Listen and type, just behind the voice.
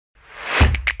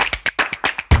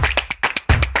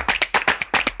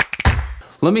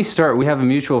Let me start. We have a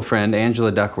mutual friend,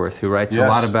 Angela Duckworth, who writes a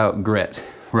lot about grit,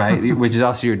 right? Which is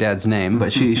also your dad's name.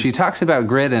 But she talks about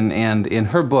grit, and in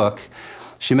her book,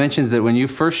 she mentions that when you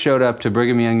first showed up to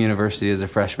Brigham Young University as a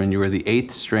freshman, you were the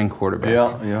 8th string quarterback.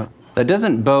 Yeah. That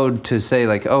doesn't bode to say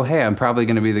like, oh, hey, I'm probably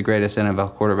going to be the greatest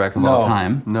NFL quarterback of all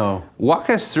time. No. Walk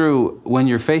us through when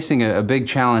you're facing a big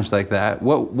challenge like that.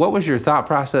 What was your thought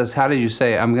process? How did you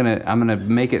say, I'm gonna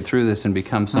make it through this and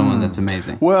become someone that's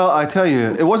amazing? Well, I tell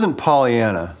you, it wasn't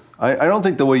Pollyanna. I don't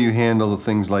think the way you handle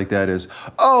things like that is,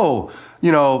 oh,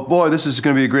 you know, boy, this is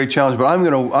going to be a great challenge, but I'm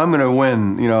gonna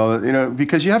win. You know,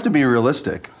 because you have to be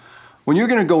realistic. When you're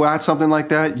going to go at something like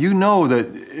that, you know that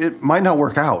it might not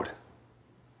work out.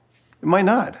 It might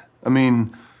not. I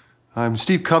mean,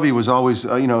 Steve Covey was always,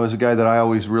 you know, as a guy that I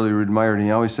always really admired, and he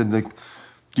always said, like,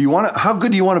 how good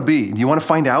do you want to be? Do you want to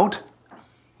find out?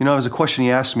 You know, it was a question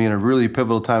he asked me in a really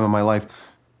pivotal time in my life.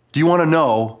 Do you want to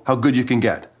know how good you can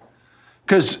get?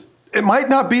 Because it might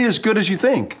not be as good as you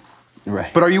think.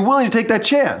 Right. But are you willing to take that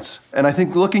chance? And I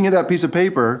think looking at that piece of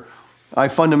paper, I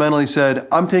fundamentally said,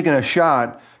 I'm taking a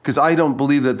shot because I don't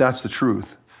believe that that's the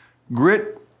truth.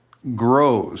 Grit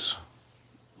grows.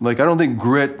 Like, I don't think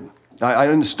grit, I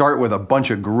didn't start with a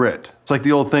bunch of grit. It's like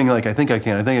the old thing, like, I think I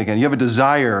can. You have a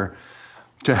desire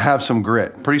to have some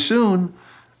grit. Pretty soon,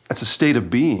 that's a state of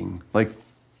being. Like,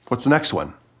 what's the next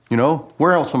one? You know,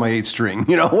 where else am I 8th string?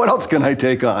 You know, what else can I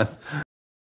take on?